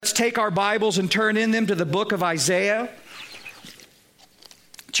take our Bibles and turn in them to the book of Isaiah,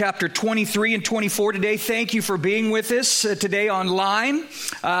 chapter 23 and 24 today. Thank you for being with us today online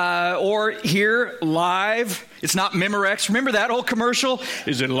or here live. It's not Memorex. Remember that old commercial?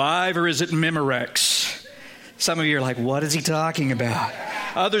 Is it live or is it Memorex? Some of you are like, what is he talking about?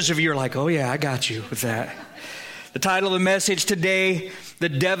 Others of you are like, oh yeah, I got you with that. The title of the message today, The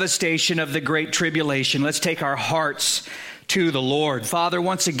Devastation of the Great Tribulation. Let's take our hearts to the Lord. Father,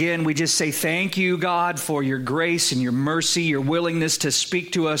 once again, we just say thank you, God, for your grace and your mercy, your willingness to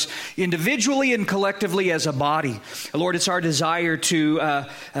speak to us individually and collectively as a body. Lord, it's our desire to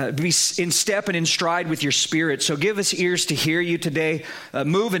be in step and in stride with your Spirit. So give us ears to hear you today.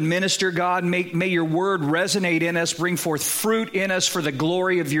 Move and minister, God. May your word resonate in us, bring forth fruit in us for the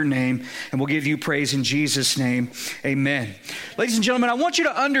glory of your name. And we'll give you praise in Jesus' name. Amen. Ladies and gentlemen, I want you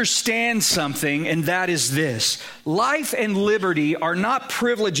to understand something, and that is this. Life and liberty are not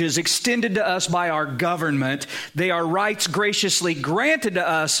privileges extended to us by our government. They are rights graciously granted to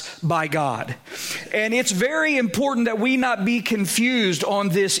us by God. And it's very important that we not be confused on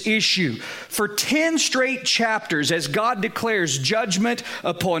this issue. For 10 straight chapters, as God declares judgment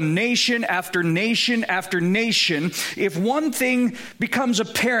upon nation after nation after nation, if one thing becomes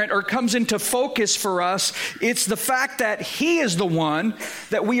apparent or comes into focus for us, it's the fact that He is the one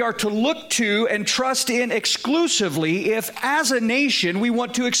that we are to look to and trust in exclusively if, as a nation, we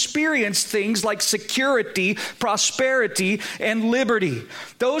want to experience things like security, prosperity, and liberty.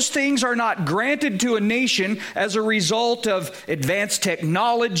 Those things are not granted to a nation as a result of advanced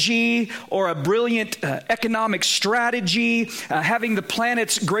technology or a brilliant economic strategy, having the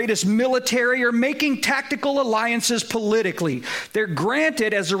planet's greatest military, or making tactical alliances politically. They're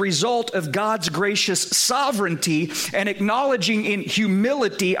granted as a result of God's gracious sovereignty and acknowledging in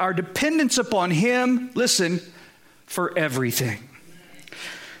humility our dependence upon Him, listen, for everything.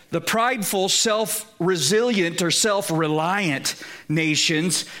 The prideful, self-resilient, or self-reliant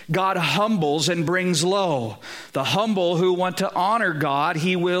nations, God humbles and brings low. The humble who want to honor God,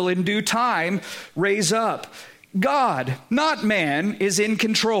 He will in due time raise up. God, not man, is in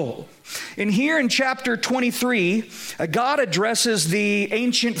control. And here in chapter 23, God addresses the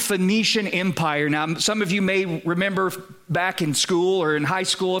ancient Phoenician Empire. Now, some of you may remember back in school or in high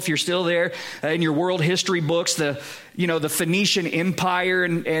school, if you're still there, in your world history books, the Phoenician Empire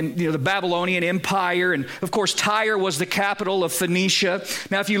and the Babylonian Empire. And of course, Tyre was the capital of Phoenicia.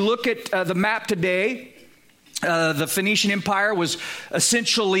 Now, if you look at the map today, the Phoenician Empire was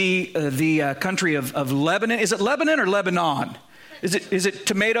essentially the country of Lebanon. Is it Lebanon or Lebanon? Is it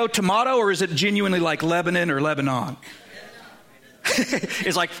tomato, or is it genuinely like Lebanon or Lebanon?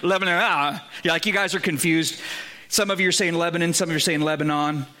 It's like Lebanon. Yeah, like you guys are confused. Some of you are saying Lebanon, some of you are saying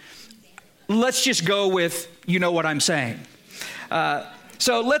Lebanon. Let's just go with, you know what I'm saying.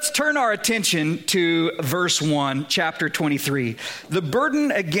 So let's turn our attention to verse 1, chapter 23. The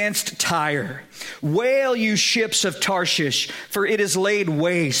burden against Tyre. Wail, you ships of Tarshish, for it is laid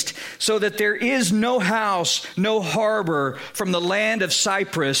waste, so that there is no house, no harbor. From the land of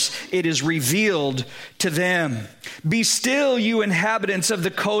Cyprus, it is revealed to them. Be still, you inhabitants of the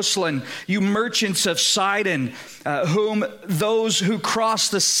coastland, you merchants of Sidon, whom those who cross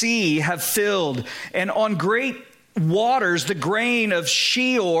the sea have filled, and on great waters, the grain of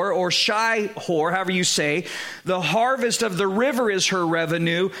Sheor or Shihor, however you say, the harvest of the river is her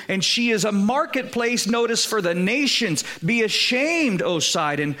revenue, and she is a marketplace, notice, for the nations. Be ashamed, O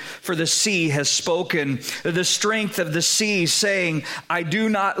Sidon, for the sea has spoken. The strength of the sea, saying, I do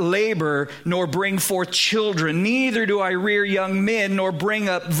not labor, nor bring forth children, neither do I rear young men, nor bring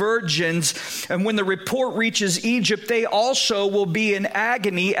up virgins. And when the report reaches Egypt, they also will be in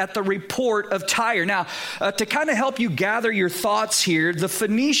agony at the report of Tyre. Now, to kind of help you gather your thoughts here, the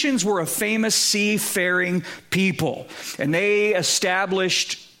Phoenicians were a famous seafaring people, and they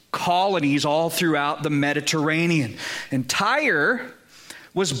established colonies all throughout the Mediterranean. And Tyre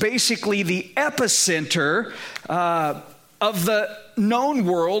was basically the epicenter of the known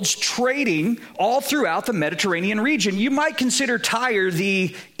world's trading all throughout the Mediterranean region. You might consider Tyre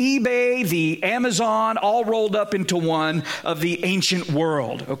the eBay, the Amazon, all rolled up into one of the ancient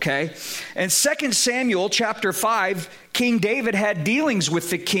world, okay? And 2 Samuel chapter 5, King David had dealings with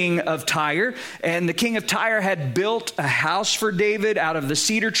the king of Tyre, and the king of Tyre had built a house for David out of the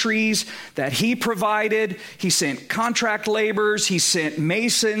cedar trees that he provided. He sent contract laborers, he sent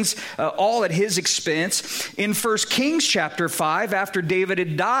masons, all at his expense. In 1 Kings chapter 5, after David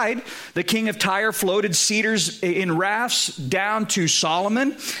had died, the king of Tyre floated cedars in rafts down to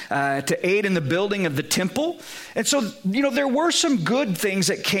Solomon to aid in the building of the temple. And so, there were some good things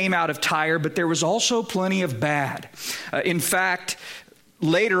that came out of Tyre, but there was also plenty of bad. In fact,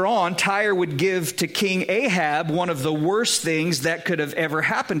 later on, Tyre would give to King Ahab one of the worst things that could have ever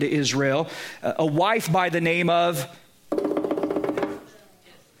happened to Israel, a wife by the name of...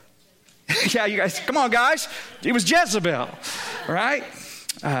 Yeah, you guys, come on, guys. It was Jezebel, right?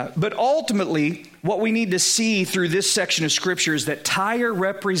 But ultimately, what we need to see through this section of Scripture is that Tyre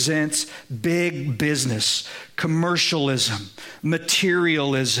represents big business, commercialism,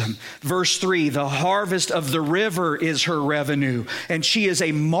 materialism. Verse 3, the harvest of the river is her revenue, and she is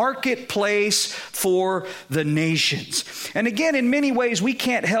a marketplace for the nations. And again, in many ways, we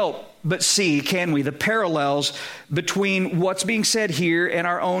can't help but see, can we, the parallels between what's being said here and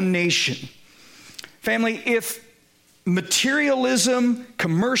our own nation. Family, if materialism,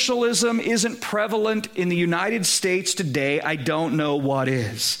 commercialism isn't prevalent in the United States today, I don't know what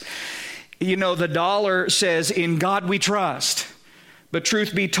is. You know, the dollar says, "In God we trust." But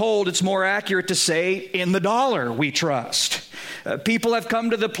truth be told, it's more accurate to say, "In the dollar we trust." People have come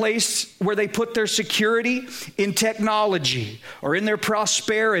to the place where they put their security in technology or in their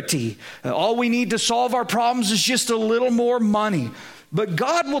prosperity. All we need to solve our problems is just a little more money. But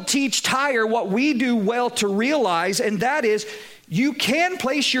God will teach Tyre what we do well to realize, and that is, you can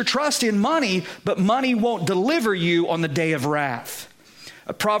place your trust in money, but money won't deliver you on the day of wrath.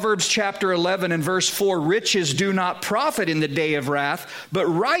 Proverbs chapter 11 and verse 4, riches do not profit in the day of wrath, but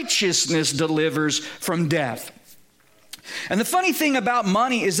righteousness delivers from death. And the funny thing about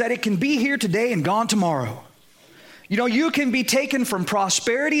money is that it can be here today and gone tomorrow. You know, you can be taken from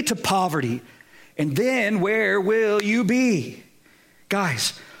prosperity to poverty, and then where will you be?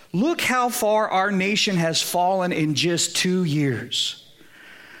 Guys, look how far our nation has fallen in just 2 years.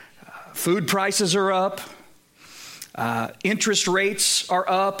 Food prices are up. Interest rates are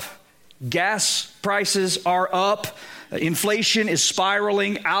up. Gas prices are up. Inflation is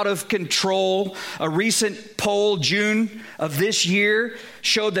spiraling out of control. A recent poll, June of this year,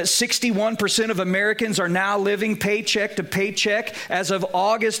 showed that 61% of Americans are now living paycheck to paycheck. As of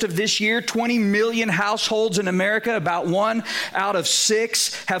August of this year, 20 million households in America, about 1 out of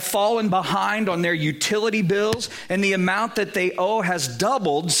 6, have fallen behind on their utility bills, and the amount that they owe has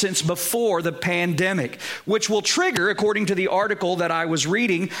doubled since before the pandemic, which will trigger, according to the article that I was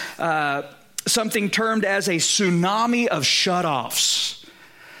reading, something termed as a tsunami of shutoffs.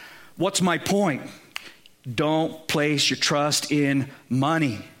 What's my point? Don't place your trust in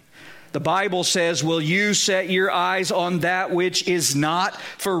money. The Bible says, will you set your eyes on that which is not?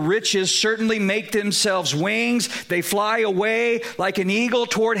 For riches certainly make themselves wings. They fly away like an eagle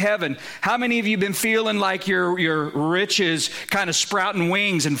toward heaven. How many of you been feeling like your riches kind of sprouting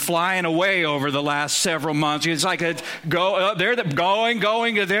wings and flying away over the last several months? It's like they're going,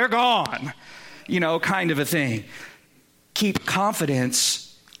 they're gone. You know, kind of a thing. Keep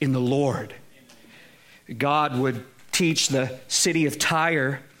confidence in the Lord. God would teach the city of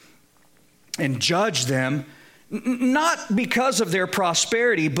Tyre and judge them, not because of their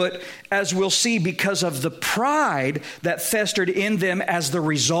prosperity, but as we'll see, because of the pride that festered in them as the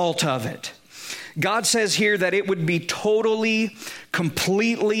result of it. God says here that it would be totally,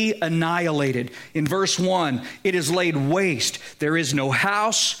 completely annihilated. In verse 1, it is laid waste. There is no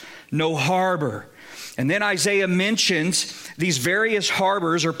house, no harbor. And then Isaiah mentions these various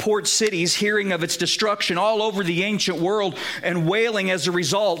harbors or port cities hearing of its destruction all over the ancient world and wailing as a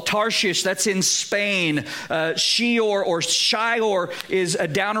result. Tarshish, that's in Spain. Sheor or Shior is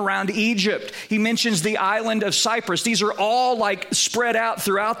down around Egypt. He mentions the island of Cyprus. These are all like spread out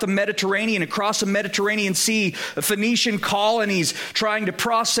throughout the Mediterranean, across the Mediterranean Sea. Phoenician colonies trying to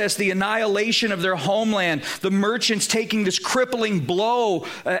process the annihilation of their homeland. The merchants taking this crippling blow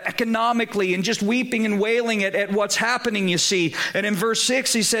economically and just weeping and wailing at what's happening, you see. And in verse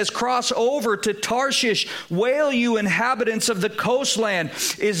 6, he says, cross over to Tarshish, wail you inhabitants of the coastland.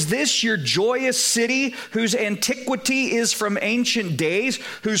 Is this your joyous city, whose antiquity is from ancient days,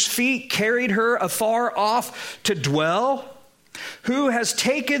 whose feet carried her afar off to dwell? Who has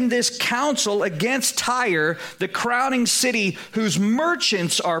taken this counsel against Tyre, the crowning city, whose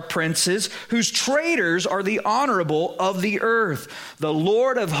merchants are princes, whose traders are the honorable of the earth? The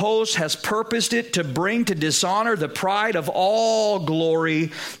Lord of hosts has purposed it to bring to dishonor the pride of all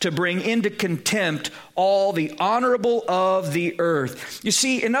glory, to bring into contempt all the honorable of the earth. You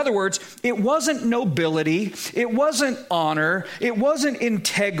see, in other words, it wasn't nobility, it wasn't honor, it wasn't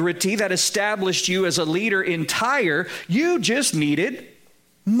integrity that established you as a leader in Tyre. You just needed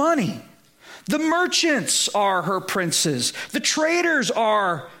money. The merchants are her princes. The traders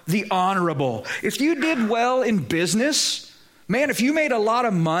are the honorable. If you did well in business, man, if you made a lot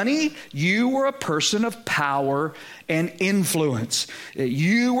of money, you were a person of power and influence.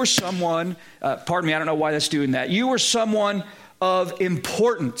 You were someone, pardon me, I don't know why that's doing that. You were someone of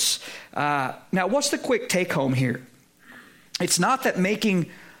importance. Now, what's the quick take home here? It's not that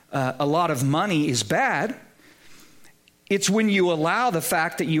making a lot of money is bad. It's when you allow the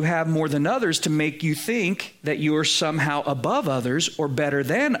fact that you have more than others to make you think that you are somehow above others or better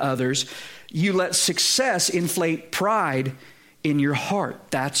than others. You let success inflate pride in your heart.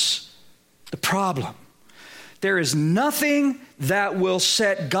 That's the problem. There is nothing that will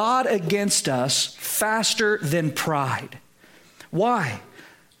set God against us faster than pride. Why?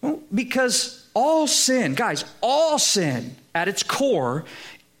 Well, because all sin, guys, all sin at its core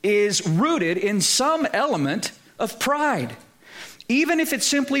is rooted in some element of pride. Even if it's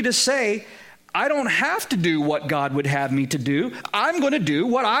simply to say, I don't have to do what God would have me to do. I'm going to do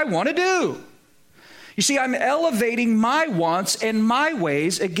what I want to do. You see, I'm elevating my wants and my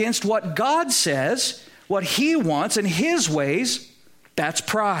ways against what God says, what He wants and His ways. That's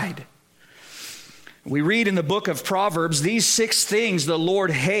pride. We read in the book of Proverbs, these 6 things the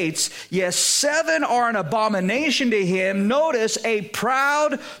Lord hates. Yes, 7 are an abomination to Him. Notice a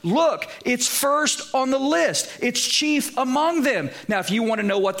proud look. It's first on the list. It's chief among them. Now, if you want to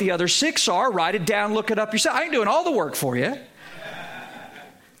know what the other 6 are, write it down, look it up yourself. I ain't doing all the work for you.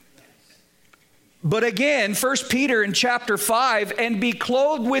 But again, 1 Peter in chapter 5, and be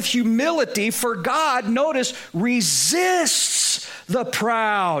clothed with humility, for God, notice, resists the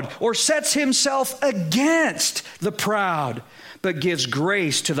proud, or sets Himself against the proud, but gives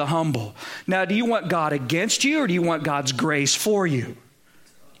grace to the humble. Now, do you want God against you, or do you want God's grace for you?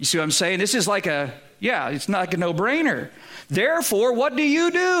 You see what I'm saying? This is like it's not like a no-brainer. Therefore, what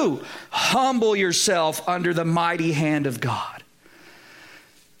do? Humble yourself under the mighty hand of God.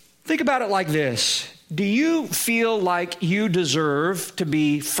 Think about it like this. Do you feel like you deserve to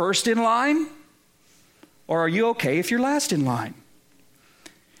be first in line? Or are you okay if you're last in line?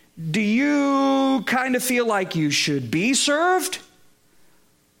 Do you kind of feel like you should be served?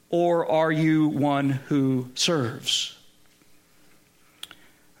 Or are you one who serves?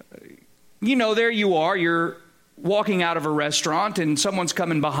 You know, there you are. You're walking out of a restaurant and someone's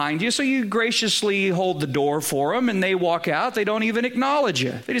coming behind you, so you graciously hold the door for them and they walk out. They don't even acknowledge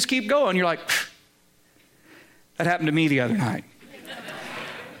you. They just keep going. You're like, that happened to me the other night.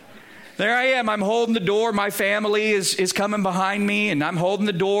 There I am. I'm holding the door. My family is coming behind me and I'm holding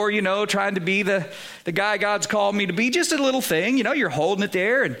the door, trying to be the guy God's called me to be. Just a little thing, you're holding it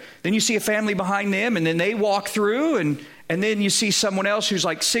there, and then you see a family behind them and then they walk through, and then you see someone else who's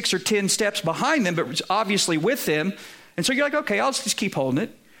like 6 or 10 steps behind them, but obviously with them. And so you're like, okay, I'll just keep holding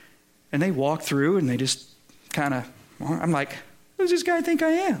it. And they walk through and they just I'm like, who does this guy think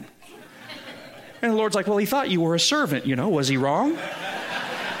I am? And the Lord's like, well, he thought you were a servant, was he wrong?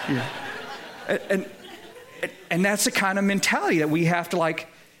 Yeah. And that's the kind of mentality that we have to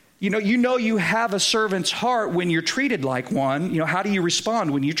you have a servant's heart when you're treated like one. How do you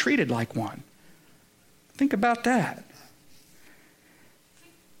respond when you're treated like one? Think about that.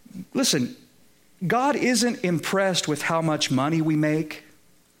 Listen, God isn't impressed with how much money we make,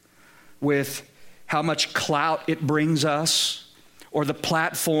 with how much clout it brings us, or the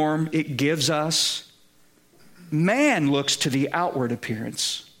platform it gives us. Man looks to the outward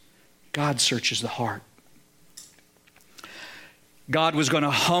appearance. God searches the heart. God was going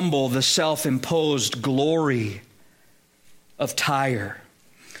to humble the self-imposed glory of Tyre.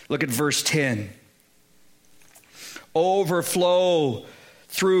 Look at verse 10. Overflow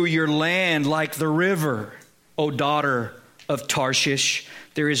through your land like the river, O daughter of Tarshish.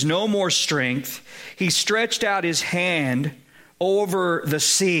 There is no more strength. He stretched out his hand over the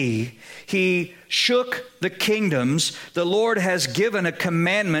sea. He shook the kingdoms. The Lord has given a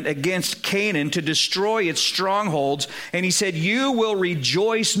commandment against Canaan to destroy its strongholds. And he said, you will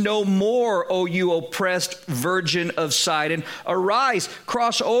rejoice no more, O you oppressed virgin of Sidon. Arise,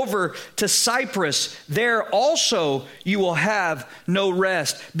 cross over to Cyprus. There also you will have no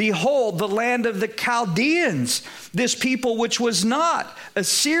rest. Behold, the land of the Chaldeans, this people which was not.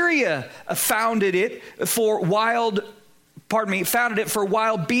 Assyria founded it for wild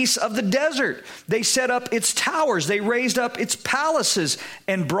beasts of the desert. They set up its towers. They raised up its palaces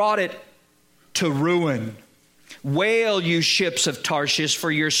and brought it to ruin. Wail, you ships of Tarshish,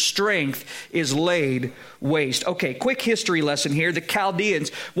 for your strength is laid waste. Okay, quick history lesson here. The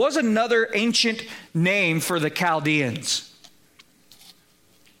Chaldeans was another ancient name for the Chaldeans.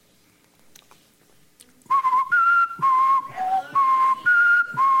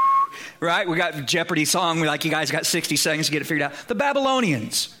 Right? We got Jeopardy song. You guys got 60 seconds to get it figured out. The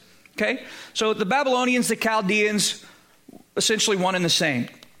Babylonians. Okay? So the Babylonians, the Chaldeans, essentially one and the same.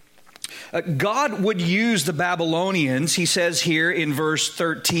 God would use the Babylonians, he says here in verse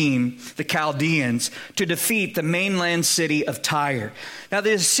 13, the Chaldeans, to defeat the mainland city of Tyre. Now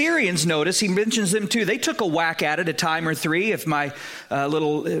the Assyrians, notice, he mentions them too. They took a whack at it a time or three, if my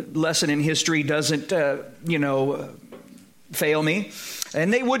little lesson in history doesn't, fail me.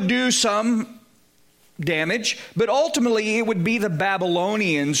 And they would do some damage, but ultimately it would be the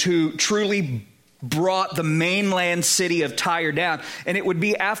Babylonians who truly brought the mainland city of Tyre down. And it would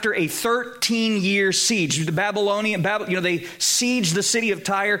be after a 13-year siege. The they sieged the city of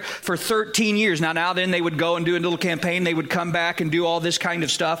Tyre for 13 years. Now then they would go and do a little campaign. They would come back and do all this kind of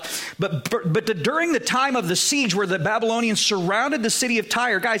stuff. But during the time of the siege where the Babylonians surrounded the city of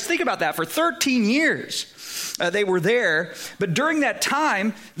Tyre, guys, think about that, for 13 years. They were there, but during that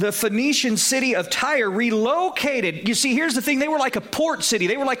time, the Phoenician city of Tyre relocated. You see, here's the thing. They were like a port city.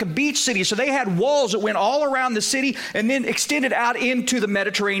 They were like a beach city. So they had walls that went all around the city and then extended out into the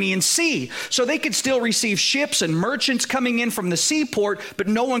Mediterranean Sea. So they could still receive ships and merchants coming in from the seaport, but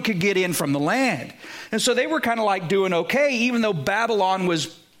no one could get in from the land. And so they were kind of like doing okay, even though Babylon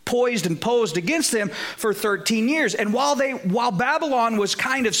was poised and posed against them for 13 years. And while Babylon was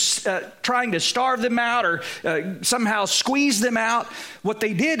kind of trying to starve them out or somehow squeeze them out, what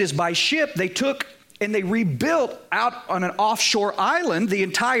they did is by ship, they took and they rebuilt out on an offshore island the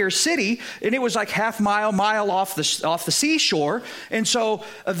entire city, and it was like mile off the seashore. And so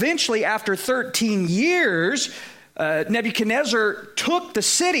eventually, after 13 years, Nebuchadnezzar took the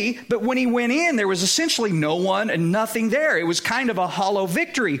city, but when he went in, there was essentially no one and nothing there. It was kind of a hollow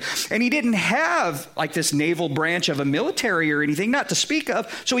victory. And he didn't have like this naval branch of a military or anything, not to speak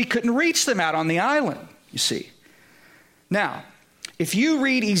of, so he couldn't reach them out on the island, you see. Now, if you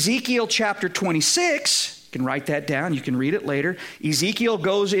read Ezekiel chapter 26, you can write that down. You can read it later. Ezekiel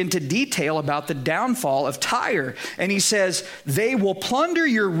goes into detail about the downfall of Tyre. And he says, they will plunder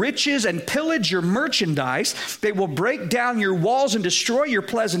your riches and pillage your merchandise. They will break down your walls and destroy your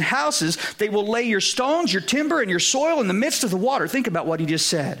pleasant houses. They will lay your stones, your timber, and your soil in the midst of the water. Think about what he just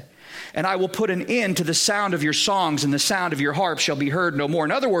said. And I will put an end to the sound of your songs, and the sound of your harp shall be heard no more.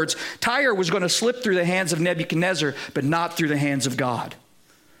 In other words, Tyre was going to slip through the hands of Nebuchadnezzar, but not through the hands of God.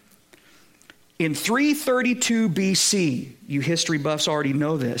 In 332 BC, you history buffs already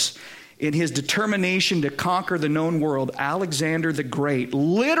know this, in his determination to conquer the known world, Alexander the Great,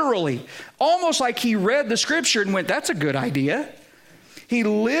 literally, almost like he read the scripture and went, that's a good idea. He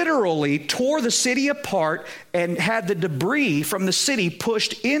literally tore the city apart and had the debris from the city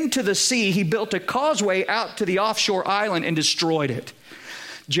pushed into the sea. He built a causeway out to the offshore island and destroyed it,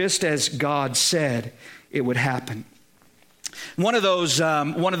 just as God said it would happen. One of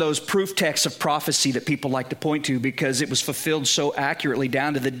those proof texts of prophecy that people like to point to because it was fulfilled so accurately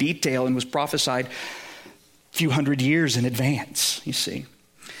down to the detail and was prophesied a few hundred years in advance, you see.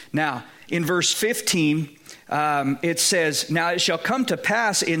 Now, in verse 15, it says, now it shall come to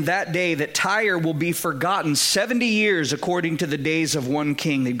pass in that day that Tyre will be forgotten 70 years according to the days of one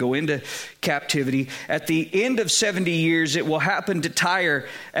king. They go into captivity. At the end of 70 years, it will happen to Tyre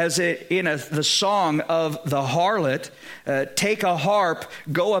as the song of the harlot. Take a harp,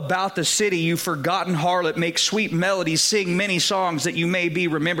 go about the city, you forgotten harlot, make sweet melodies, sing many songs that you may be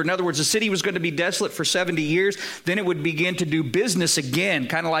remembered. In other words, the city was going to be desolate for 70 years. Then it would begin to do business again,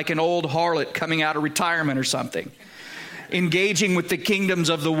 kind of like an old harlot coming out of retirement or something. Engaging with the kingdoms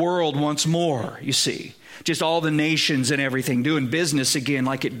of the world once more, you see. Just all the nations and everything doing business again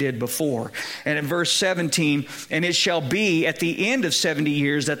like it did before. And in verse 17, and it shall be at the end of 70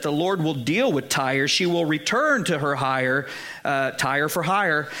 years that the Lord will deal with Tyre. She will return to her Tyre for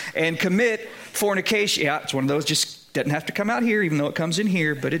hire, and commit fornication. Yeah, it's one of those just doesn't have to come out here, even though it comes in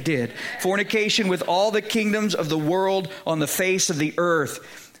here, but it did. Fornication with all the kingdoms of the world on the face of the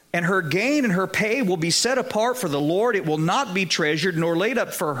earth. And her gain and her pay will be set apart for the Lord. It will not be treasured nor laid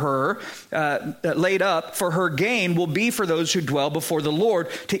up for her. For her gain will be for those who dwell before the Lord,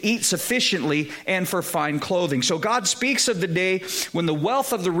 to eat sufficiently and for fine clothing. So God speaks of the day when the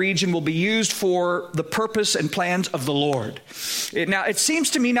wealth of the region will be used for the purpose and plans of the Lord. Now, it seems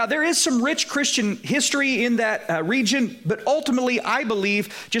to me, there is some rich Christian history in that region, but ultimately I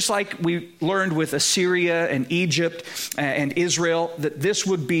believe, just like we learned with Assyria and Egypt and Israel, that this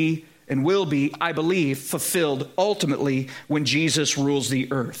would be and will be, I believe, fulfilled ultimately when Jesus rules the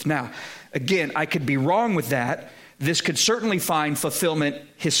earth. Now, again, I could be wrong with that. This could certainly find fulfillment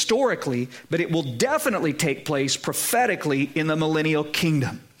historically, but it will definitely take place prophetically in the millennial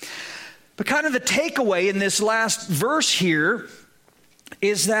kingdom. But kind of the takeaway in this last verse here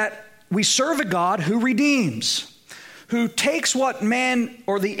is that we serve a God who redeems, who takes what man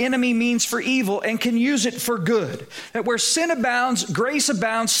or the enemy means for evil and can use it for good. That where sin abounds, grace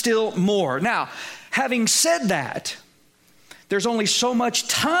abounds still more. Now, having said that, there's only so much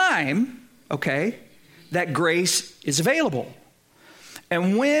time, that grace is available.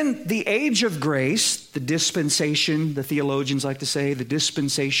 And when the age of grace, the dispensation, the theologians like to say, the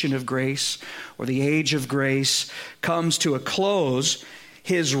dispensation of grace or the age of grace comes to a close,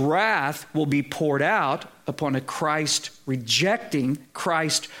 his wrath will be poured out upon a Christ-rejecting,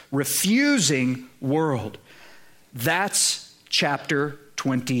 Christ-refusing world. That's chapter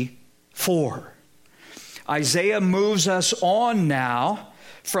 24. Isaiah moves us on now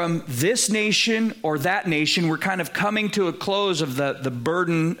from this nation or that nation. We're kind of coming to a close of the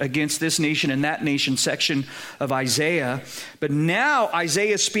burden against this nation and that nation section of Isaiah. But now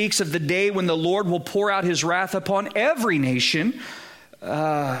Isaiah speaks of the day when the Lord will pour out his wrath upon every nation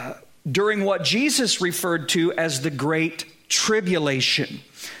during what Jesus referred to as the Great Tribulation.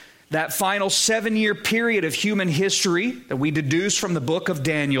 That final 7-year period of human history that we deduce from the book of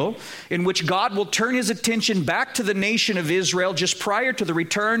Daniel, in which God will turn his attention back to the nation of Israel just prior to the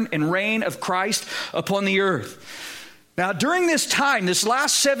return and reign of Christ upon the earth. Now, during this time, this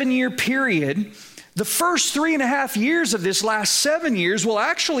last 7-year period, the first 3.5 years of this last 7 years will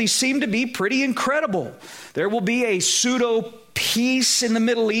actually seem to be pretty incredible. There will be a pseudo peace in the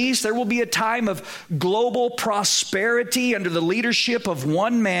Middle East. There will be a time of global prosperity under the leadership of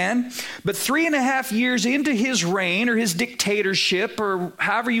one man. But 3.5 years into his reign or his dictatorship or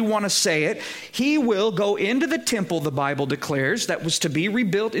however you want to say it, he will go into the temple, the Bible declares, that was to be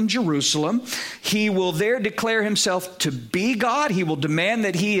rebuilt in Jerusalem. He will there declare himself to be God. He will demand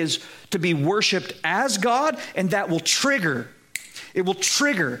that he is to be worshiped as God, and that will trigger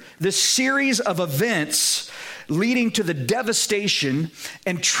this series of events leading to the devastation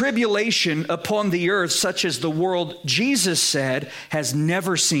and tribulation upon the earth, such as the world, Jesus said, has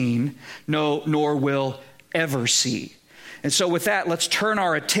never seen, no, nor will ever see. And so with that, let's turn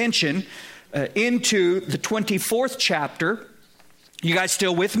our attention into the 24th chapter. You guys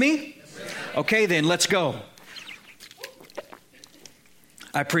still with me? Okay, then let's go.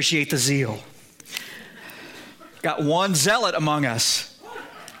 I appreciate the zeal. Got one zealot among us.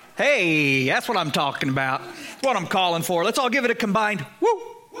 Hey, that's what I'm talking about. What I'm calling for. Let's all give it a combined woo.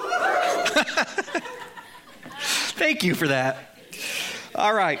 Thank you for that.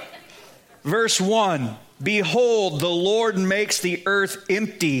 All right. Verse 1. Behold, the Lord makes the earth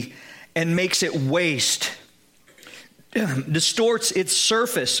empty and makes it waste, distorts its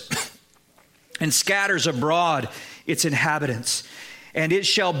surface and scatters abroad its inhabitants. And it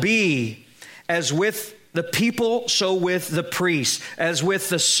shall be as with the people, so with the priest. As with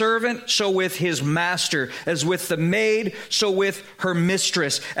the servant, so with his master. As with the maid, so with her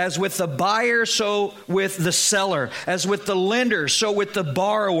mistress. As with the buyer, so with the seller. As with the lender, so with the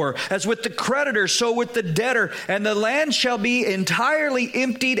borrower. As with the creditor, so with the debtor. And the land shall be entirely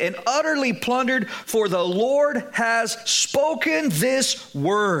emptied and utterly plundered, for the Lord has spoken this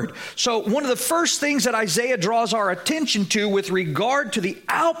word. So one of the first things that Isaiah draws our attention to with regard to the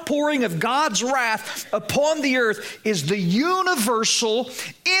outpouring of God's wrath upon the earth is the universal,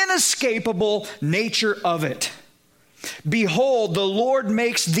 inescapable nature of it. Behold, the Lord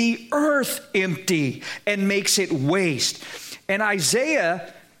makes the earth empty and makes it waste. And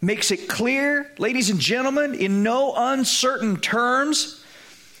Isaiah makes it clear, ladies and gentlemen, in no uncertain terms,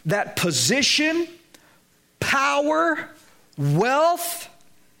 that position, power, wealth,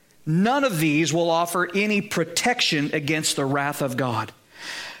 none of these will offer any protection against the wrath of God.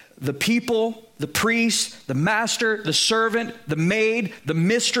 The people, the priest, the master, the servant, the maid, the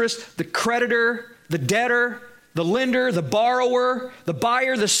mistress, the creditor, the debtor, the lender, the borrower, the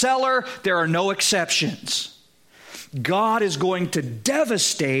buyer, the seller, there are no exceptions. God is going to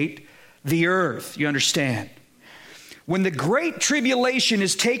devastate the earth, you understand? When the great tribulation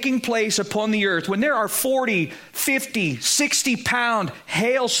is taking place upon the earth, when there are 40, 50, 60-pound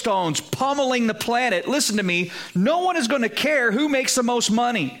hailstones pummeling the planet, listen to me, no one is going to care who makes the most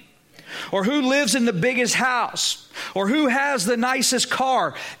money, or who lives in the biggest house, or who has the nicest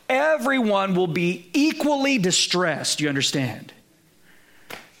car. Everyone will be equally distressed, you understand?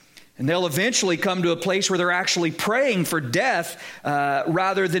 And they'll eventually come to a place where they're actually praying for death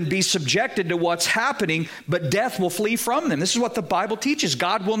rather than be subjected to what's happening, but death will flee from them. This is what the Bible teaches.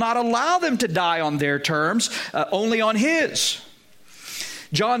 God will not allow them to die on their terms, only on His.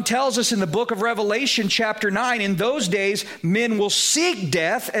 John tells us in the book of Revelation chapter 9, in those days men will seek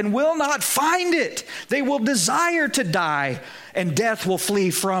death and will not find it. They will desire to die and death will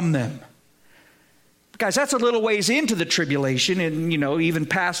flee from them. Guys, that's a little ways into the tribulation, and, even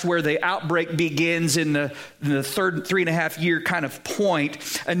past where the outbreak begins in the third 3.5 year kind of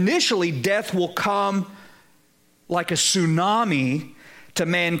point. Initially, death will come like a tsunami to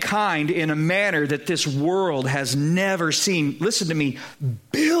mankind in a manner that this world has never seen. Listen to me,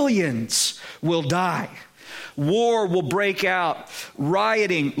 billions will die. War will break out.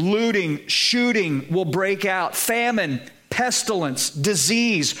 Rioting, looting, shooting will break out. Famine, pestilence,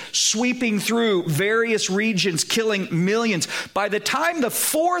 disease sweeping through various regions, killing millions. By the time the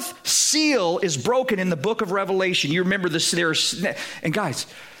fourth seal is broken in the book of Revelation, you remember this there. And guys,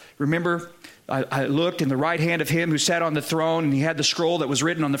 remember, I looked in the right hand of him who sat on the throne, and he had the scroll that was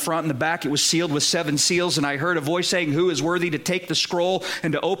written on the front and the back. It was sealed with 7 seals, and I heard a voice saying, "Who is worthy to take the scroll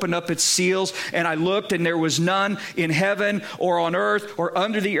and to open up its seals?" And I looked, and there was none in heaven or on earth or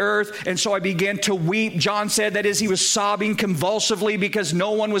under the earth. And so I began to weep. John said that as he was sobbing convulsively because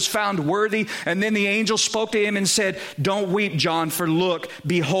no one was found worthy. And then the angel spoke to him and said, "Don't weep, John, for look,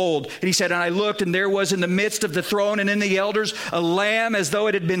 behold." And he said, and I looked, and there was in the midst of the throne and in the elders a lamb as though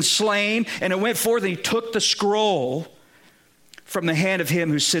it had been slain, and it went forth, and he took the scroll from the hand of him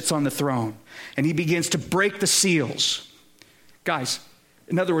who sits on the throne, and he begins to break the seals. Guys,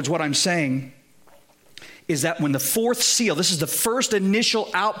 in other words, what I'm saying is that when the fourth seal, this is the first initial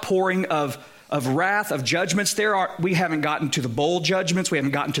outpouring of wrath, of judgments. We haven't gotten to the bowl judgments. We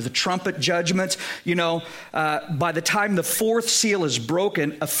haven't gotten to the trumpet judgments. By the time the fourth seal is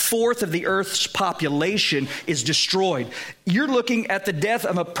broken, 1/4 of the earth's population is destroyed. You're looking at the death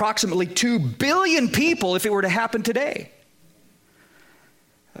of approximately 2 billion people if it were to happen today.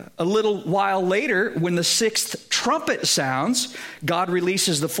 A little while later, when the 6th trumpet sounds, God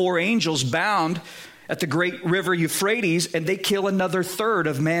releases the 4 angels bound at the great river Euphrates, and they kill another 1/3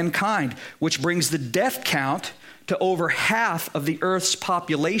 of mankind, which brings the death count to over half of the earth's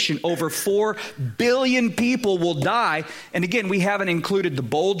population. Over 4 billion people will die. And again, we haven't included the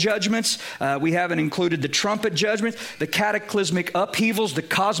bowl judgments. We haven't included the trumpet judgment, the cataclysmic upheavals, the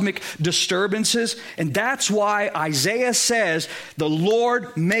cosmic disturbances. And that's why Isaiah says, the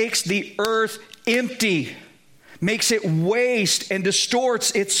Lord makes the earth empty, makes it waste and distorts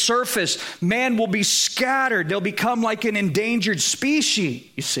its surface. Man will be scattered. They'll become like an endangered species,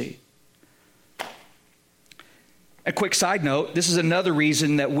 you see. A quick side note, this is another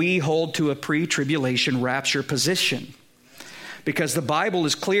reason that we hold to a pre-tribulation rapture position. Because the Bible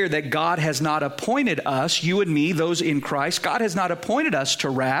is clear that God has not appointed us, you and me, those in Christ, God has not appointed us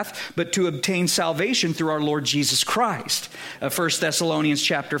to wrath, but to obtain salvation through our Lord Jesus Christ. 1 Thessalonians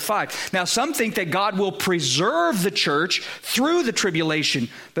chapter 5. Now, some think that God will preserve the church through the tribulation.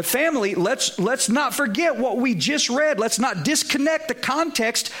 But family, let's not forget what we just read. Let's not disconnect the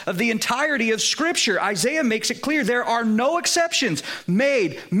context of the entirety of Scripture. Isaiah makes it clear there are no exceptions.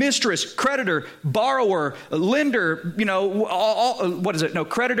 Maid, mistress, creditor, borrower, lender,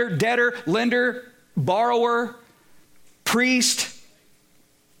 creditor, debtor, lender, borrower, priest,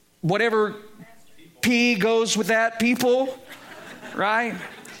 whatever P goes with that, people, right?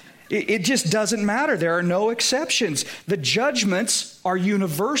 It just doesn't matter. There are no exceptions. The judgments are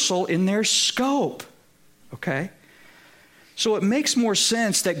universal in their scope, okay? So it makes more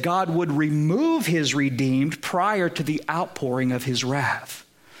sense that God would remove his redeemed prior to the outpouring of his wrath.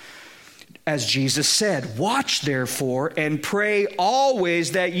 As Jesus said, watch therefore and pray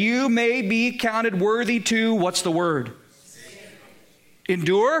always that you may be counted worthy to, what's the word?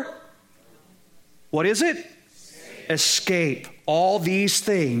 Endure? What is it? Escape all these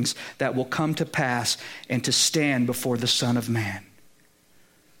things that will come to pass and to stand before the Son of Man.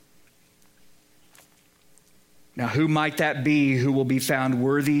 Now, who might that be who will be found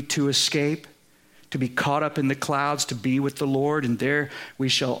worthy to escape? To be caught up in the clouds, to be with the Lord, and there we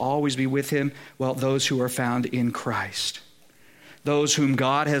shall always be with him. Well, those who are found in Christ. Those whom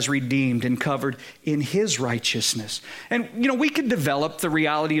God has redeemed and covered in his righteousness. And, we could develop the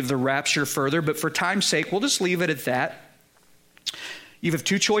reality of the rapture further, but for time's sake, we'll just leave it at that. You have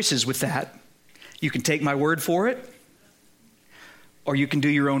 2 choices with that. You can take my word for it, or you can do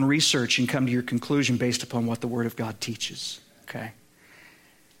your own research and come to your conclusion based upon what the Word of God teaches. Okay?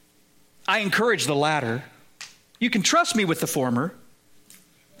 I encourage the latter. You can trust me with the former.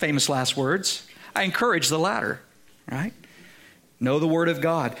 Famous last words. I encourage the latter, right? Know the Word of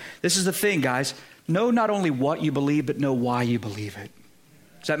God. This is the thing, guys. Know not only what you believe, but know why you believe it.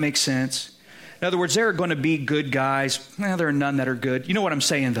 Does that make sense? In other words, there are going to be good guys. Well, there are none that are good. You know what I'm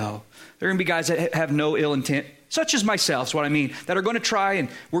saying, though. There are going to be guys that have no ill intent, such as myself, is what I mean, that are going to try, and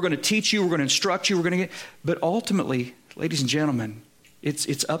we're going to teach you, we're going to instruct you, but ultimately, ladies and gentlemen,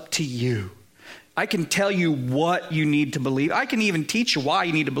 it's up to you. I can tell you what you need to believe. I can even teach you why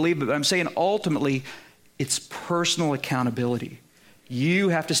you need to believe, but I'm saying ultimately, It's personal accountability. You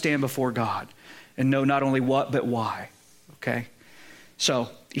have to stand before God and know not only what, but why. Okay? So,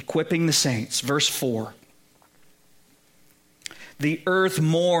 equipping the saints. Verse 4. The earth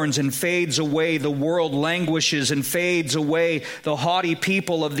mourns and fades away. The world languishes and fades away. The haughty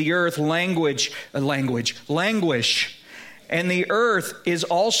people of the earth languish. And the earth is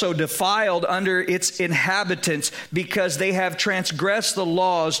also defiled under its inhabitants, because they have transgressed the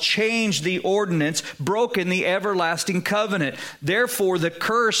laws, changed the ordinance, broken the everlasting covenant. Therefore the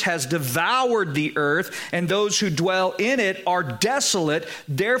curse has devoured the earth, and those who dwell in it are desolate.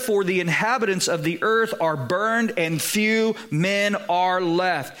 Therefore the inhabitants of the earth are burned, and few men are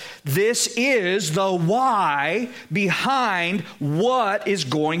left. This is the why behind what is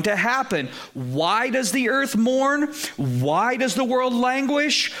going to happen. Why does the earth mourn? Why does the world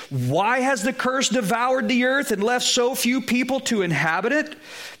languish? Why has the curse devoured the earth and left so few people to inhabit it?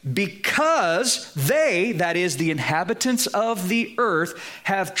 Because they, that is the inhabitants of the earth,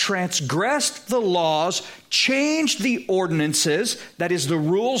 have transgressed the laws, changed the ordinances, that is the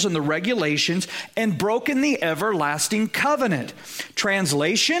rules and the regulations, and broken the everlasting covenant.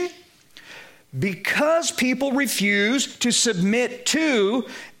 Translation: because people refuse to submit to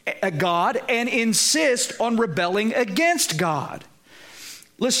God and insist on rebelling against God.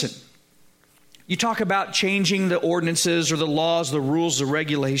 Listen, you talk about changing the ordinances or the laws, the rules, the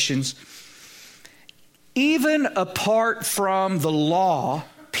regulations. Even apart from the law,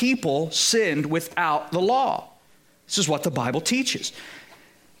 people sinned without the law. This is what the Bible teaches.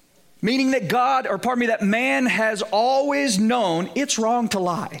 Meaning that that man has always known it's wrong to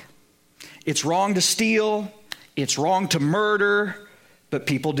lie. It's wrong to steal. It's wrong to murder. But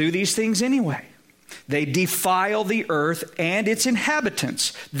people do these things anyway. They defile the earth and its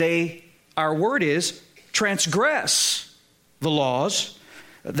inhabitants. Our word is, transgress the laws.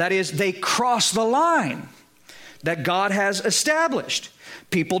 That is, they cross the line that God has established.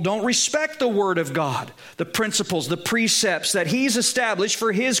 People don't respect the word of God, the principles, the precepts that He's established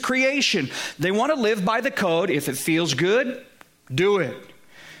for His creation. They want to live by the code. If it feels good, do it.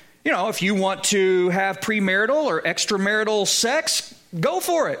 You know, if you want to have premarital or extramarital sex, go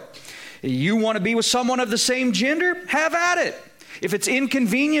for it. You want to be with someone of the same gender? Have at it. If it's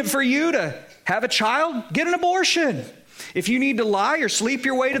inconvenient for you to have a child, get an abortion. If you need to lie or sleep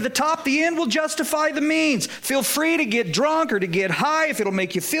your way to the top, the end will justify the means. Feel free to get drunk or to get high if it'll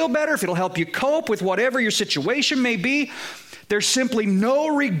make you feel better, if it'll help you cope with whatever your situation may be. There's simply no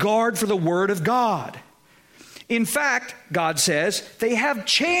regard for the Word of God. In fact, God says, they have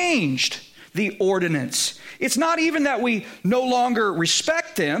changed the ordinance. It's not even that we no longer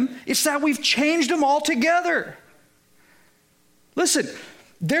respect them, it's that we've changed them altogether. Listen,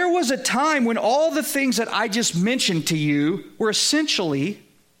 there was a time when all the things that I just mentioned to you were essentially,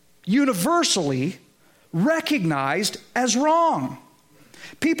 universally recognized as wrong.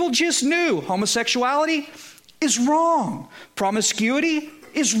 People just knew homosexuality is wrong. Promiscuity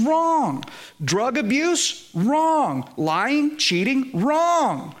is wrong. Drug abuse, wrong. Lying, cheating,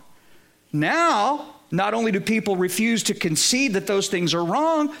 wrong. Now, not only do people refuse to concede that those things are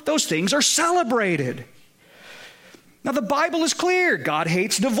wrong, those things are celebrated. Now, the Bible is clear. God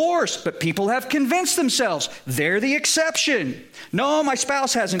hates divorce, but people have convinced themselves they're the exception. No, my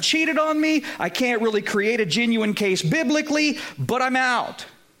spouse hasn't cheated on me. I can't really create a genuine case biblically, but I'm out.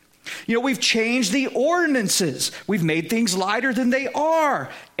 You know, we've changed the ordinances. We've made things lighter than they are,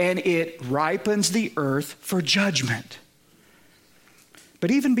 and it ripens the earth for judgment. But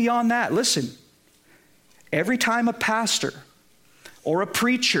even beyond that, listen, every time a pastor or a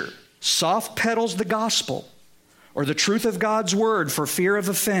preacher soft pedals the gospel or the truth of God's word for fear of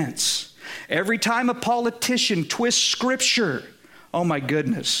offense, every time a politician twists scripture, oh my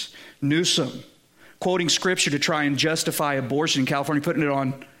goodness, Newsom quoting scripture to try and justify abortion in California, putting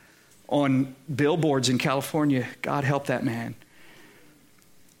it on billboards in California. God help that man.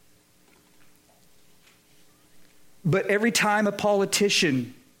 But every time a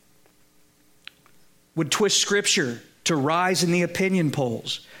politician would twist scripture to rise in the opinion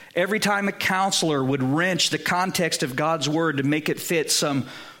polls, every time a counselor would wrench the context of God's word to make it fit some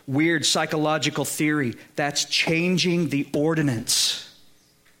weird psychological theory, that's changing the ordinance.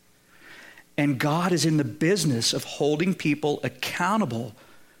 And God is in the business of holding people accountable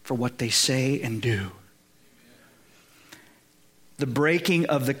for what they say and do. The breaking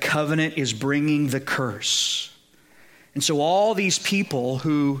of the covenant is bringing the curse. And so all these people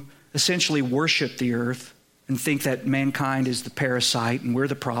who essentially worship the earth and think that mankind is the parasite and we're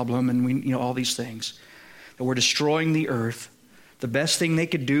the problem and we, all these things, that we're destroying the earth, the best thing they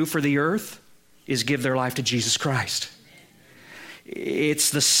could do for the earth is give their life to Jesus Christ. It's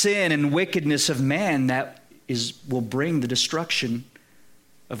the sin and wickedness of man that will bring the destruction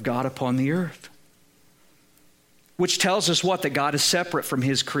of God upon the earth. Which tells us what? That God is separate from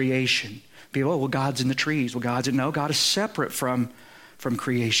his creation. People, well, God's in the trees. Well, no, God is separate from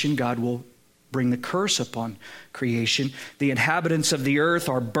creation. God will bring the curse upon creation. The inhabitants of the earth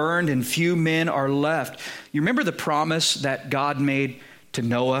are burned and few men are left. You remember the promise that God made to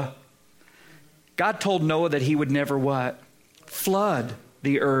Noah? God told Noah that he would never what? Flood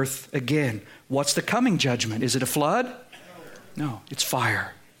the earth again. What's the coming judgment? Is it a flood? No, it's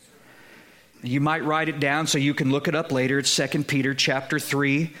fire. You might write it down so you can look it up later. It's 2 Peter chapter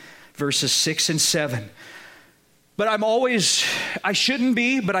 3, verses 6 and 7. But I shouldn't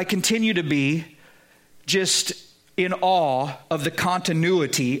be, but I continue to be just in awe of the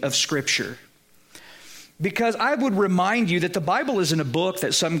continuity of Scripture. Because I would remind you that the Bible isn't a book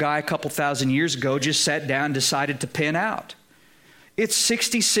that some guy a couple thousand years ago just sat down and decided to pen out. It's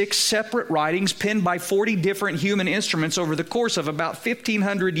 66 separate writings penned by 40 different human instruments over the course of about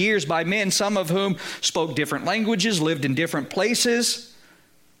 1,500 years by men, some of whom spoke different languages, lived in different places.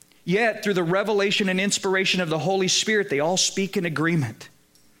 Yet, through the revelation and inspiration of the Holy Spirit, they all speak in agreement.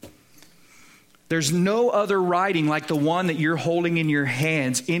 There's no other writing like the one that you're holding in your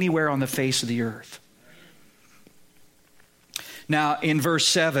hands anywhere on the face of the earth. Now, in verse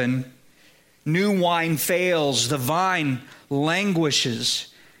 7, new wine fails, the vine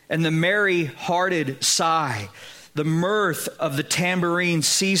languishes, and the merry-hearted sigh. The mirth of the tambourine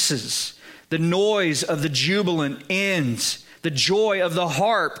ceases. The noise of the jubilant ends. The joy of the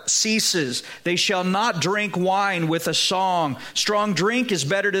harp ceases. They shall not drink wine with a song. Strong drink is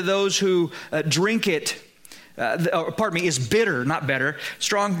better to those who drink it. Is bitter, not better.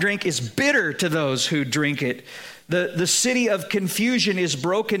 Strong drink is bitter to those who drink it. The city of confusion is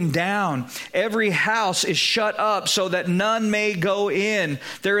broken down. Every house is shut up so that none may go in.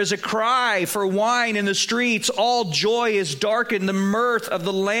 There is a cry for wine in the streets. All joy is darkened. The mirth of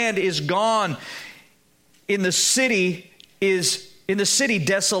the land is gone. In the city,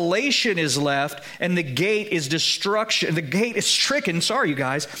 desolation is left, and the gate is destruction. The gate is stricken,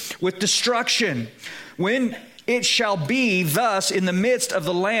 with destruction. When it shall be thus in the midst of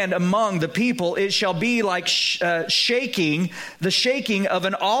the land among the people, it shall be like the shaking of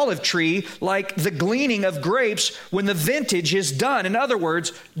an olive tree, like the gleaning of grapes when the vintage is done. In other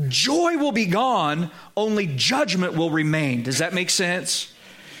words, joy will be gone, only judgment will remain. Does that make sense?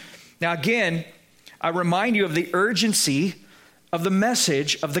 Now again, I remind you of the urgency of the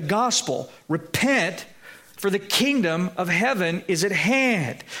message of the gospel. Repent, for the kingdom of heaven is at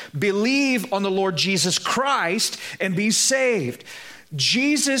hand. Believe on the Lord Jesus Christ and be saved.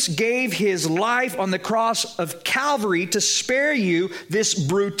 Jesus gave his life on the cross of Calvary to spare you this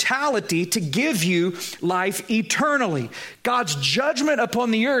brutality, to give you life eternally. God's judgment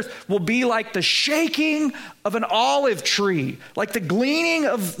upon the earth will be like the shaking of an olive tree, like the gleaning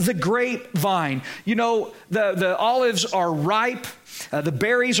of the grapevine. You know, the olives are ripe. The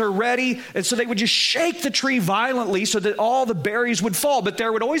berries are ready, and so they would just shake the tree violently so that all the berries would fall. But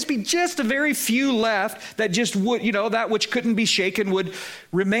there would always be just a very few left that just would, that which couldn't be shaken would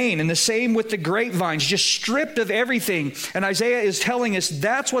remain. And the same with the grapevines, just stripped of everything. And Isaiah is telling us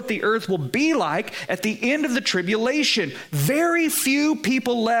that's what the earth will be like at the end of the tribulation. Very few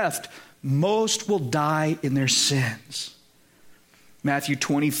people left. Most will die in their sins. Matthew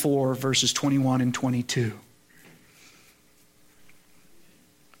 24, verses 21 and 22.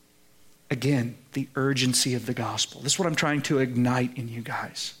 Again, the urgency of the gospel. This is what I'm trying to ignite in you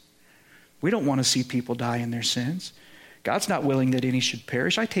guys. We don't want to see people die in their sins. God's not willing that any should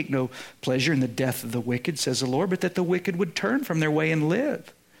perish. I take no pleasure in the death of the wicked, says the Lord, but that the wicked would turn from their way and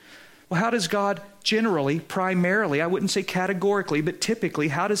live. Well, how does God generally, primarily, I wouldn't say categorically, but typically,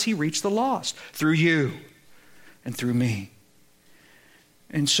 how does he reach the lost? Through you and through me.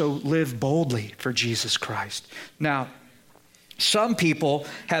 And so live boldly for Jesus Christ. Now, some people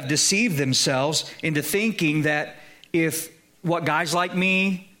have deceived themselves into thinking that if what guys like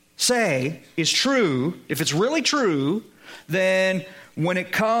me say is true, if it's really true, then when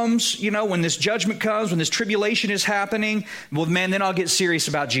it comes, when this judgment comes, when this tribulation is happening, well, man, then I'll get serious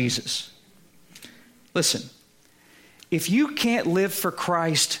about Jesus. Listen, if you can't live for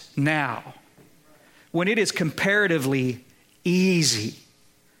Christ now, when it is comparatively easy,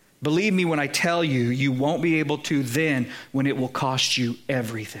 believe me when I tell you, you won't be able to then when it will cost you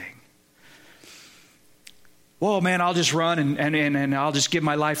everything. Well, man, I'll just run and I'll just give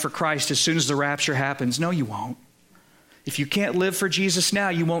my life for Christ as soon as the rapture happens. No, you won't. If you can't live for Jesus now,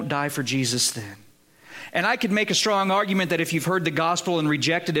 you won't die for Jesus then. And I could make a strong argument that if you've heard the gospel and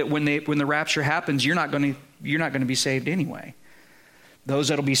rejected it when the rapture happens, you're not going to be saved anyway. Those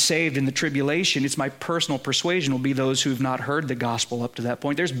that will be saved in the tribulation, it's my personal persuasion, will be those who have not heard the gospel up to that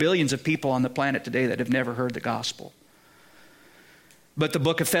point. There's billions of people on the planet today that have never heard the gospel. But the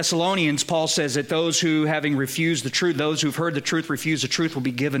book of Thessalonians, Paul says that those who, having refused the truth, those who've heard the truth, refuse the truth, will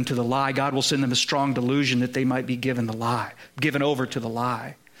be given to the lie. God will send them a strong delusion that they might be given over to the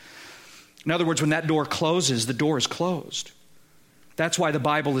lie. In other words, when that door closes, the door is closed. That's why the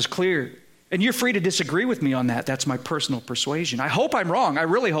Bible is clear. And you're free to disagree with me on that. That's my personal persuasion. I hope I'm wrong. I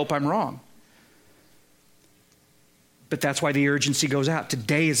really hope I'm wrong. But that's why the urgency goes out.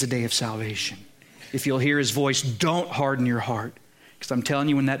 Today is the day of salvation. If you'll hear his voice, don't harden your heart. Because I'm telling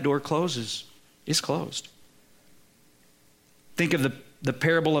you, when that door closes, it's closed. Think of the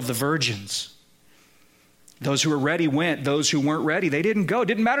parable of the virgins. Those who were ready went. Those who weren't ready, they didn't go. It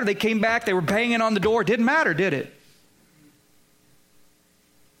didn't matter. They came back. They were banging on the door. It didn't matter, did it?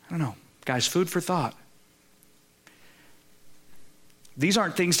 I don't know. Guys, food for thought. These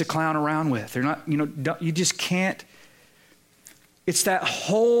aren't things to clown around with. They're not, you just can't. It's that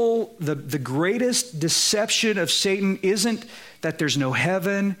whole, the greatest deception of Satan isn't that there's no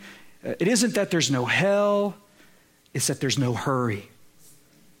heaven. It isn't that there's no hell. It's that there's no hurry.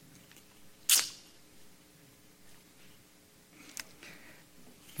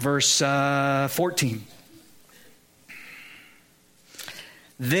 Verse 14.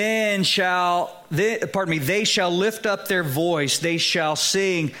 They shall lift up their voice. They shall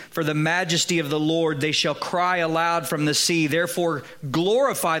sing for the majesty of the Lord. They shall cry aloud from the sea. Therefore,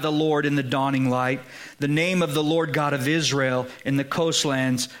 glorify the Lord in the dawning light, the name of the Lord God of Israel in the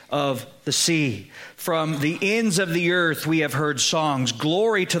coastlands of the sea. From the ends of the earth we have heard songs,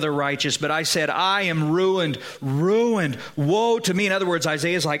 glory to the righteous. But I said, I am ruined, ruined. Woe to me. In other words,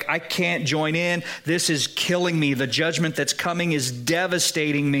 Isaiah's like, I can't join in. This is killing me. The judgment that's coming is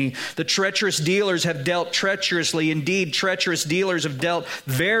devastating me. The treacherous dealers have dealt treacherously. Indeed, treacherous dealers have dealt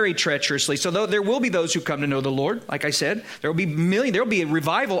very treacherously. So though there will be those who come to know the Lord, like I said, there will be a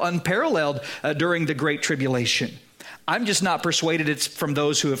revival unparalleled during the Great Tribulation. I'm just not persuaded it's from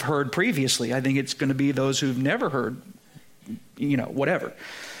those who have heard previously. I think it's going to be those who've never heard, whatever.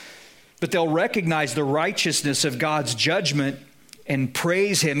 But they'll recognize the righteousness of God's judgment and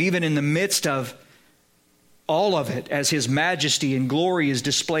praise him even in the midst of all of it, as his majesty and glory is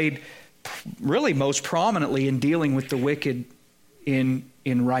displayed really most prominently in dealing with the wicked in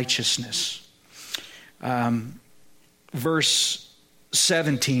righteousness. Verse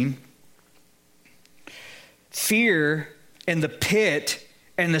 17. Fear and the pit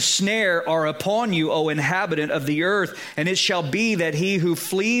and the snare are upon you, O inhabitant of the earth. And it shall be that he who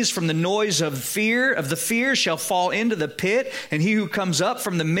flees from the noise of the fear shall fall into the pit. And he who comes up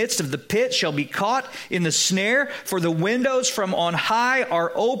from the midst of the pit shall be caught in the snare. For the windows from on high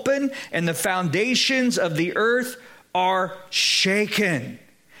are open, and the foundations of the earth are shaken.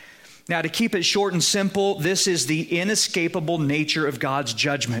 Now, to keep it short and simple, this is the inescapable nature of God's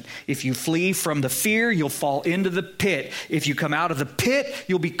judgment. If you flee from the fear, you'll fall into the pit. If you come out of the pit,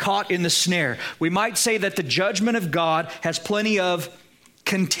 you'll be caught in the snare. We might say that the judgment of God has plenty of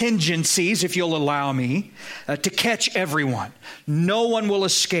contingencies, if you'll allow me, to catch everyone. No one will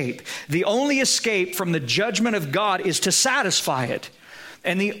escape. The only escape from the judgment of God is to satisfy it.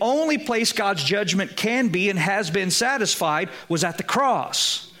 And the only place God's judgment can be and has been satisfied was at the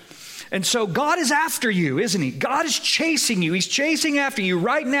cross. And so God is after you, isn't he? God is chasing you. He's chasing after you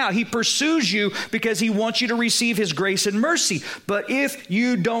right now. He pursues you because he wants you to receive his grace and mercy. But if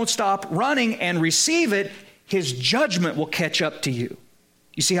you don't stop running and receive it, his judgment will catch up to you.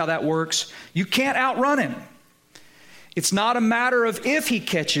 You see how that works? You can't outrun him. It's not a matter of if he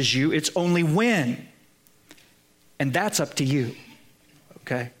catches you, it's only when. And that's up to you.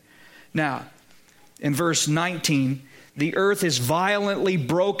 Okay? Now, in verse 19, the earth is violently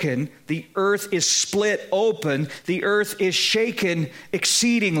broken. The earth is split open. The earth is shaken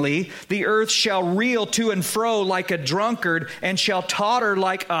exceedingly. The earth shall reel to and fro like a drunkard and shall totter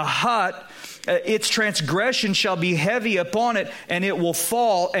like a hut. Its transgression shall be heavy upon it, and it will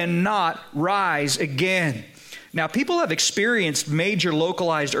fall and not rise again. Now, people have experienced major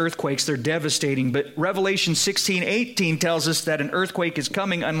localized earthquakes. They're devastating. But Revelation 16:18 tells us that an earthquake is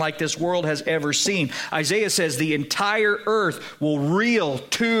coming unlike this world has ever seen. Isaiah says the entire earth will reel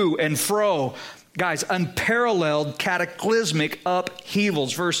to and fro. Guys, unparalleled cataclysmic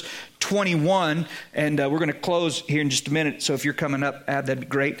upheavals. Verse 21, and we're going to close here in just a minute. So if you're coming up, that'd be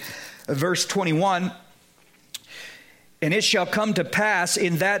great. Verse 21. And it shall come to pass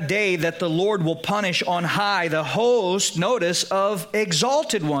in that day that the Lord will punish on high the host, notice, of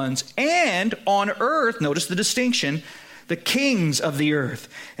exalted ones, and on earth, notice the distinction, the kings of the earth.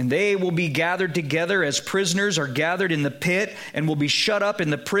 And they will be gathered together as prisoners are gathered in the pit, and will be shut up in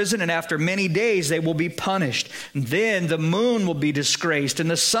the prison, and after many days they will be punished. And then the moon will be disgraced, and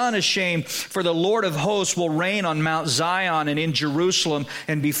the sun ashamed, for the Lord of hosts will reign on Mount Zion and in Jerusalem,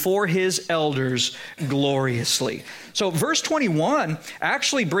 and before his elders gloriously. So verse 21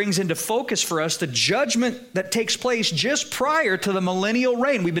 actually brings into focus for us the judgment that takes place just prior to the millennial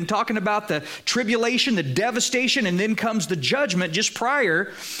reign. We've been talking about the tribulation, the devastation, and then comes the judgment just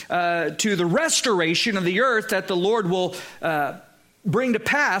prior to the restoration of the earth that the Lord will bring to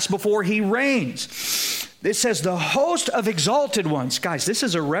pass before he reigns. It says the host of exalted ones. Guys, this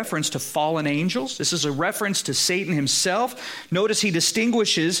is a reference to fallen angels. This is a reference to Satan himself. Notice he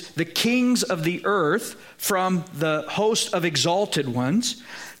distinguishes the kings of the earth from the host of exalted ones.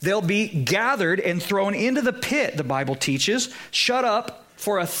 They'll be gathered and thrown into the pit, the Bible teaches, shut up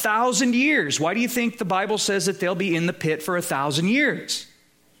for 1,000 years. Why do you think the Bible says that they'll be in the pit for 1,000 years?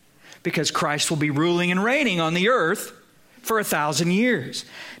 Because Christ will be ruling and reigning on the earth for 1,000 years.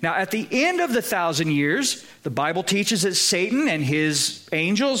 Now, at the end of the 1,000 years, the Bible teaches that Satan and his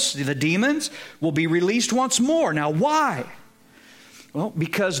angels, the demons, will be released once more. Now, why? Well,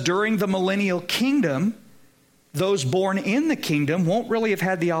 because during the millennial kingdom, those born in the kingdom won't really have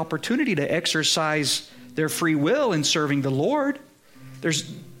had the opportunity to exercise their free will in serving the Lord.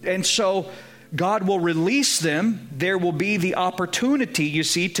 And so God will release them. There will be the opportunity, you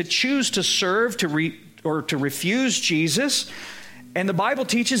see, to choose to serve, or to refuse Jesus. And the Bible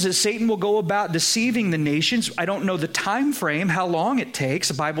teaches that Satan will go about deceiving the nations. I don't know the time frame, how long it takes.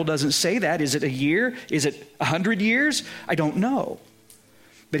 The Bible doesn't say that. Is it a year? Is it 100 years? I don't know.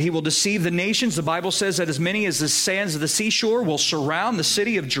 But he will deceive the nations. The Bible says that as many as the sands of the seashore will surround the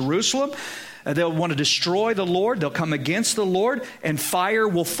city of Jerusalem. They'll want to destroy the Lord. They'll come against the Lord, and fire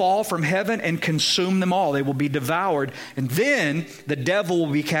will fall from heaven and consume them all. They will be devoured. And then the devil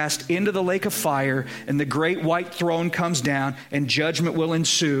will be cast into the lake of fire, and the great white throne comes down, and judgment will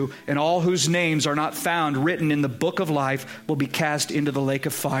ensue, and all whose names are not found written in the book of life will be cast into the lake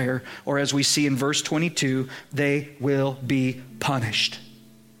of fire. Or as we see in verse 22, they will be punished.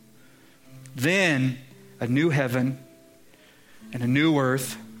 Then a new heaven and a new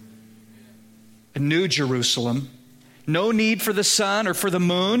earth, a new Jerusalem. No need for the sun or for the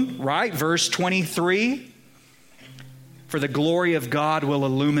moon, right? Verse 23. For the glory of God will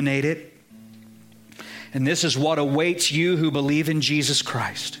illuminate it. And this is what awaits you who believe in Jesus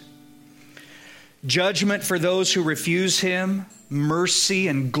Christ. Judgment for those who refuse him, mercy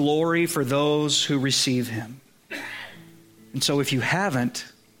and glory for those who receive him. And so if you haven't,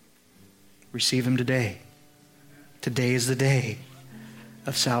 receive him today. Today is the day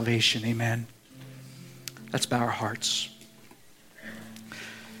of salvation. Amen. Let's bow our hearts.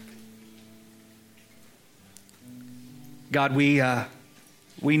 God, we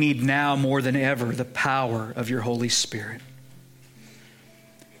need now more than ever the power of your Holy Spirit.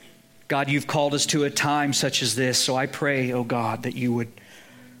 God, you've called us to a time such as this, so I pray, oh God, that you would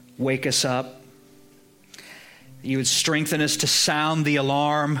wake us up, that you would strengthen us to sound the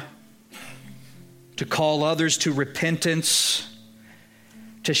alarm, to call others to repentance,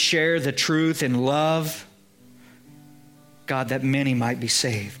 to share the truth in love, God, that many might be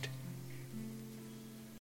saved.